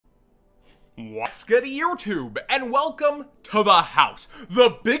What's good, YouTube, and welcome to the house.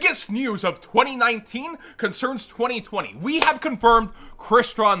 The biggest news of 2019 concerns 2020. We have confirmed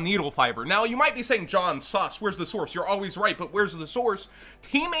Crystron NEEDLEFIBER. Now, you might be saying, John, sus, where's the source? You're always right, but where's the source?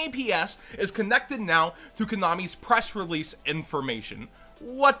 Team APS is connected now to Konami's press release information.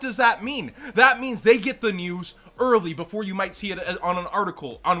 What does that mean? That means they get the news early before you might see it on an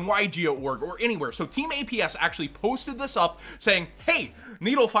article on YGO.org or anywhere. So Team APS actually posted this up saying, hey,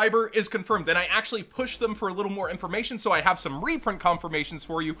 NEEDLEFIBER is confirmed, and I actually pushed them for a little more information, so I have some reprint confirmations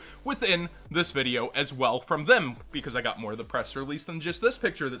for you within this video as well from them, because I got more of the press release than just this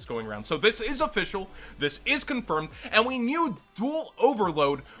picture that's going around. So this is official, this is confirmed, and we knew Duel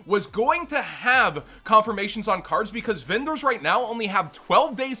Overload was going to have confirmations on cards because vendors right now only have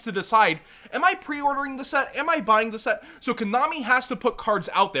 12 days to decide, am I pre-ordering the set? Am I buying the set? So Konami has to put cards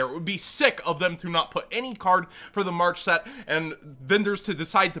out there. It would be sick of them to not put any card for the March set and vendors to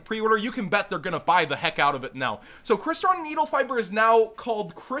decide to pre-order. You can bet they're gonna buy the heck out of it now. So Crystron NEEDLEFIBER is now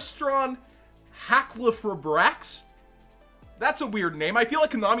called Crystron NEEDLEFIBER. That's a weird name. I feel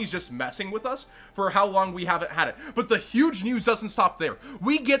like Konami's just messing with us for how long we haven't had it. But the huge news doesn't stop there.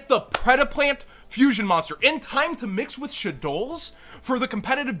 We get the Predaplant Fusion Monster in time to mix with Shadows for the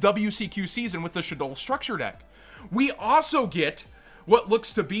competitive WCQ season with the Shadow structure deck. We also get what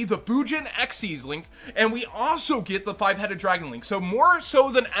looks to be the Bujin Xyz link, and we also get the 5-headed dragon link. So more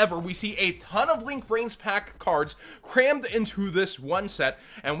so than ever, we see a ton of Link VRAINS pack cards crammed into this one set,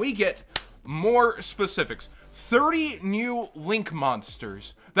 and we get more specifics. 30 new Link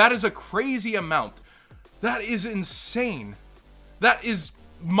monsters. That is a crazy amount. That is insane. That is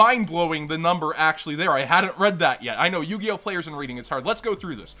mind-blowing, the number actually there. I hadn't read that yet. I know Yu-Gi-Oh! Players and reading, it's hard. Let's go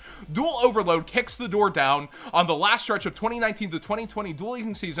through this. Duel Overload kicks the door down on the last stretch of 2019 to 2020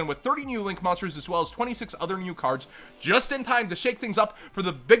 dueling season with 30 new Link monsters as well as 26 other new cards, just in time to shake things up for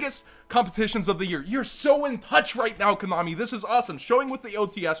the biggest competitions of the year. You're so in touch right now, Konami. This is awesome. Showing with the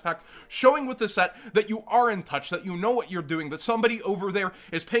OTS pack, showing with the set that you are in touch, that you know what you're doing, that somebody over there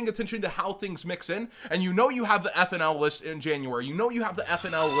is paying attention to how things mix in, and you know you have the FNL list in January. You know you have the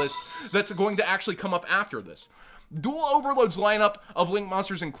FNL list that's going to actually come up after this. Duel Overload's lineup of Link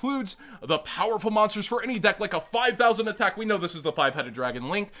monsters includes the powerful monsters for any deck, like a 5,000 attack. We know this is the 5-headed dragon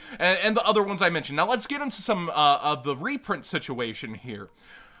Link, and the other ones I mentioned. Now let's get into some of the reprint situation here.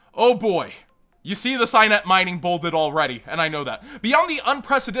 Oh boy. You see the CYNET mining bolded already, and I know that. Beyond the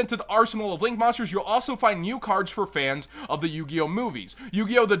unprecedented arsenal of Link monsters, you'll also find new cards for fans of the Yu-Gi-Oh! Movies.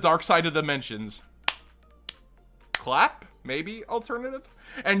 Yu-Gi-Oh! The Dark Side of Dimensions. Clap? Maybe alternative?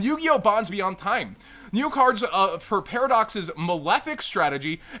 And Yu-Gi-Oh! Bonds Beyond Time. New cards for Paradox's Malefic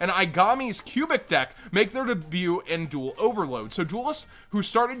strategy and Igami's Cubic deck make their debut in Duel Overload. So duelists who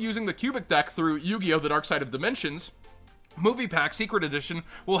started using the Cubic deck through Yu-Gi-Oh! The Dark Side of Dimensions Movie Pack Secret Edition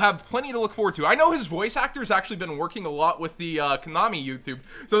will have plenty to look forward to. I know his voice actor's actually been working a lot with the Konami YouTube,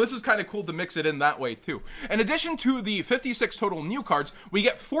 so this is kind of cool to mix it in that way too. In addition to the 56 total new cards, we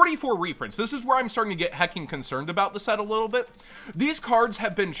get 44 reprints. This is where I'm starting to get hecking concerned about the set a little bit. These cards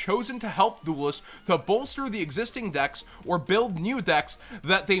have been chosen to help duelists to bolster the existing decks or build new decks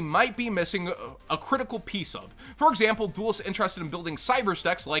that they might be missing a critical piece of. For example, duelists interested in building Cyberse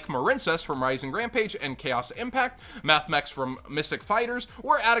decks like Marincess from Rising Rampage and Chaos Impact, Mathmex from Mystic Fighters,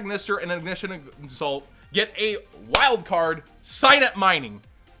 or Adagnister and Ignition Exalt get a wild card, CYNET mining.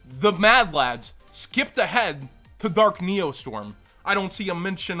 The Mad Lads skipped ahead to Dark Neostorm. I don't see a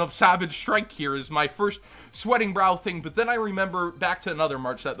mention of Savage Strike here as my first sweating brow thing, but then I remember back to another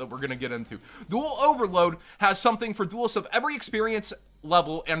March set that we're going to get into. Duel Overload has something for duelists of every experience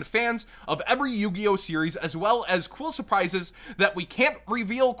level and fans of every Yu-Gi-Oh! Series, as well as cool surprises that we can't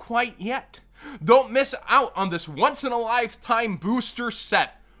reveal quite yet. Don't miss out on this once-in-a-lifetime booster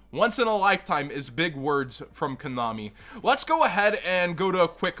set. Once in a lifetime is big words from Konami. Let's go ahead and go to a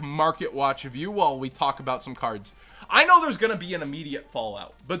quick market watch view while we talk about some cards. I know there's going to be an immediate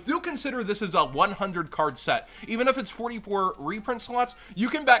fallout, but do consider this is a 100 card set. Even if it's 44 reprint slots, you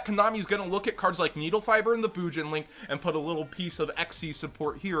can bet Konami's going to look at cards like NEEDLEFIBER and the Bujin link and put a little piece of XC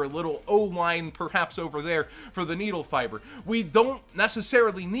support here, a little O-line perhaps over there for the NEEDLEFIBER. We don't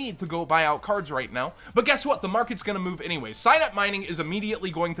necessarily need to go buy out cards right now, but guess what? The market's going to move anyways. CYNET mining is immediately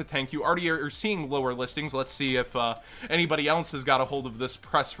going to tank. You already are seeing lower listings. Let's see if anybody else has got a hold of this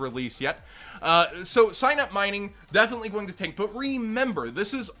press release yet. So CYNET mining definitely going to tank, but remember,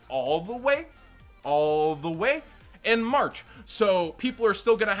 this is all the way in March. So people are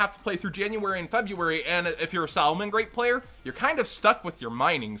still going to have to play through January and February, and if you're a Salomon Great player, you're kind of stuck with your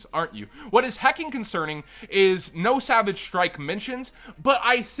minings, aren't you? What is hecking concerning is no Savage Strike mentions, but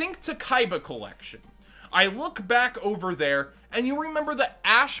I think Takaiba Collection. I look back over there, and you remember that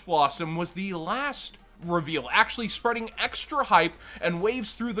Ash Blossom was the last reveal, actually spreading extra hype and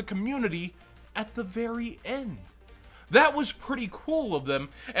waves through the community at the very end. That was pretty cool of them,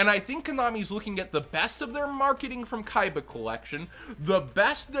 and I think Konami's looking at the best of their marketing from Kaiba Collection, the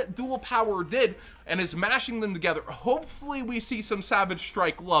best that Dual Power did, and is mashing them together. Hopefully we see some Savage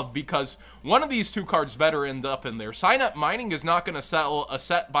Strike love, because one of these two cards better end up in there. CYNET Mining is not going to sell a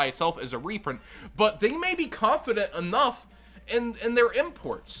set by itself as a reprint, but they may be confident enough in their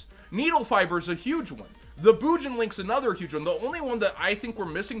imports. NEEDLEFIBER is a huge one. The Bujin Link's another huge one. The only one that I think we're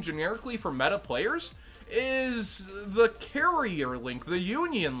missing generically for meta players is the Carrier Link, the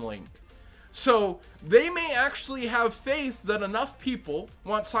Union Link. So they may actually have faith that enough people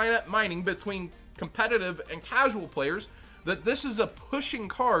want CYNET Mining between competitive and casual players that this is a pushing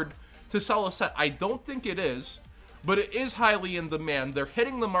card to sell a set. I don't think it is, but it is highly in demand. They're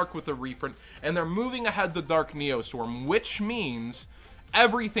hitting the mark with a reprint, and they're moving ahead to Dark Neostorm, which means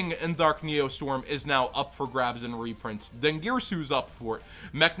everything in Dark Neostorm is now up for grabs and reprints. Dengirsu's up for it.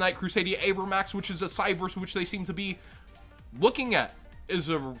 Mech Knight Crusadia Abramax, which is a Cyberse which they seem to be looking at, is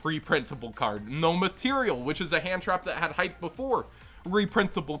a reprintable card. No Material, which is a hand trap that had hype before,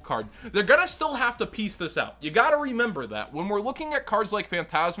 reprintable card. They're gonna still have to piece this out. You gotta remember that. When we're looking at cards like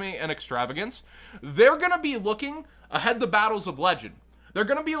Phantasme and Extravagance, they're gonna be looking ahead to Battles of Legend. They're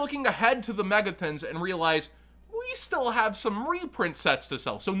gonna be looking ahead to the Megatons and realize, we still have some reprint sets to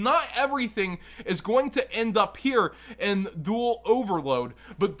sell. So not everything is going to end up here in Duel Overload,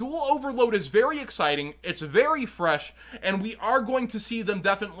 but Duel Overload is very exciting, it's very fresh, and we are going to see them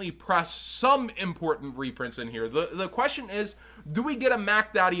definitely press some important reprints in here. The question is, do we get a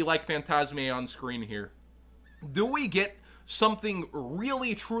Mac Daddy like Phantasme on screen here? Do we get something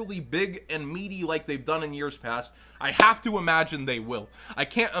really truly big and meaty like they've done in years past? I have to imagine they will. I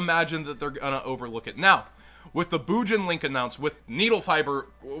can't imagine that they're gonna overlook it. Now, with the Bujin Link announced, with NEEDLEFIBER,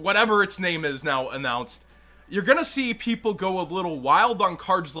 whatever its name is now announced, you're gonna see people go a little wild on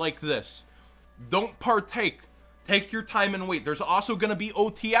cards like this. Don't partake. Take your time and wait. There's also going to be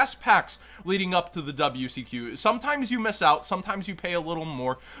OTS packs leading up to the WCQ. Sometimes you miss out, sometimes you pay a little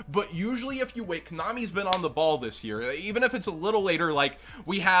more, but usually if you wait, Konami's been on the ball this year. Even if it's a little later, like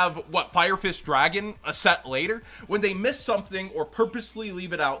we have, what, Fire Fist Dragon a set later? When they miss something or purposely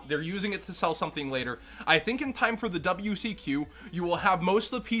leave it out, they're using it to sell something later. I think in time for the WCQ, you will have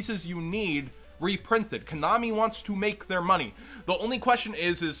most of the pieces you need reprinted. Konami wants to make their money. The only question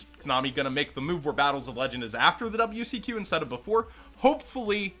is Konami gonna make the move where Battles of Legend is after the WCQ instead of before?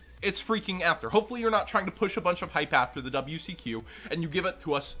 Hopefully it's freaking after. Hopefully you're not trying to push a bunch of hype after the WCQ and you give it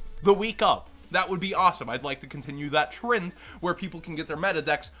to us the week of. That would be awesome. I'd like to continue that trend where people can get their meta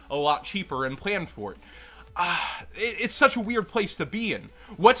decks a lot cheaper and plan for it. It's such a weird place to be in.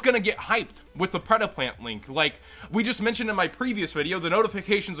 What's gonna get hyped with the Predaplant link? Like we just mentioned in my previous video, the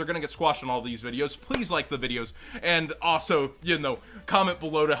notifications are gonna get squashed on all these videos. Please like the videos and also, you know, comment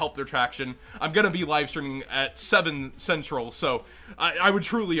below to help their traction. I'm gonna be live streaming at 7 Central, so I would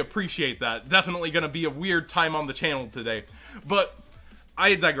truly appreciate that. Definitely gonna be a weird time on the channel today, but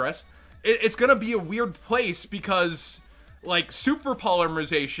I digress. It's gonna be a weird place because, like, Super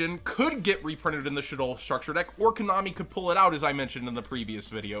Polymerization could get reprinted in the Shadol structure deck, or Konami could pull it out, as I mentioned in the previous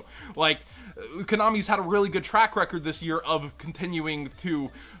video. Like, Konami's had a really good track record this year of continuing to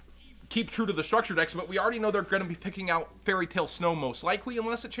keep true to the structure decks, but we already know they're going to be picking out Fairy Tail Snow most likely,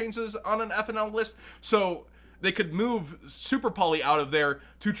 unless it changes on an FNL list. So they could move Super Poly out of there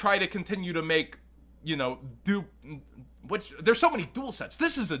to try to continue to make, you know, there's so many dual sets.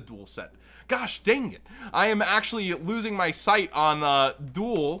 This is a dual set. Gosh dang it. I am actually losing my sight on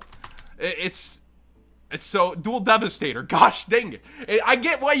Duel. It's so Duel Devastator. Gosh dang it. I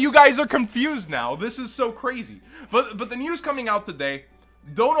get why you guys are confused now. This is so crazy. But the news coming out today,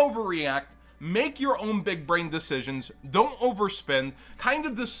 don't overreact. Make your own big brain decisions. Don't overspend. Kind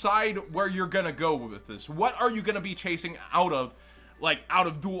of decide where you're going to go with this. What are you going to be chasing out of? Like, out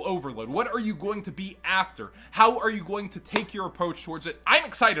of Duel Overload? What are you going to be after? How are you going to take your approach towards it? I'm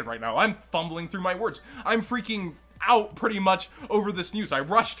excited right now. I'm fumbling through my words. I'm freaking out pretty much over this news. I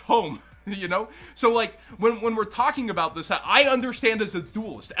rushed home, you know? So, like, when we're talking about this, I understand as a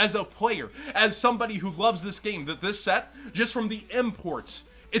duelist, as a player, as somebody who loves this game, that this set, just from the imports,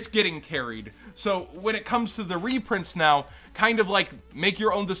 it's getting carried. So when it comes to the reprints now, kind of like make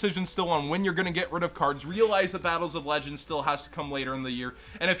your own decisions still on when you're going to get rid of cards. Realize that Battles of Legends still has to come later in the year.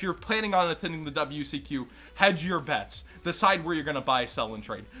 And if you're planning on attending the WCQ, hedge your bets. Decide where you're going to buy, sell, and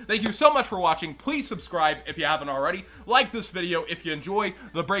trade. Thank you so much for watching. Please subscribe if you haven't already. Like this video if you enjoy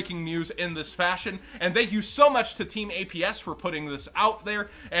the breaking news in this fashion. And thank you so much to Team APS for putting this out there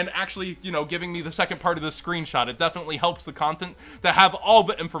and actually, you know, giving me the second part of this screenshot. It definitely helps the content to have all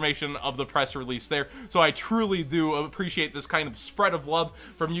the information of the press release there. So I truly do appreciate this kind of spread of love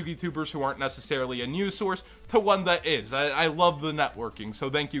from YouTubers who aren't necessarily a news source to one that is. I love the networking. So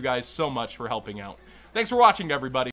thank you guys so much for helping out. Thanks for watching, everybody.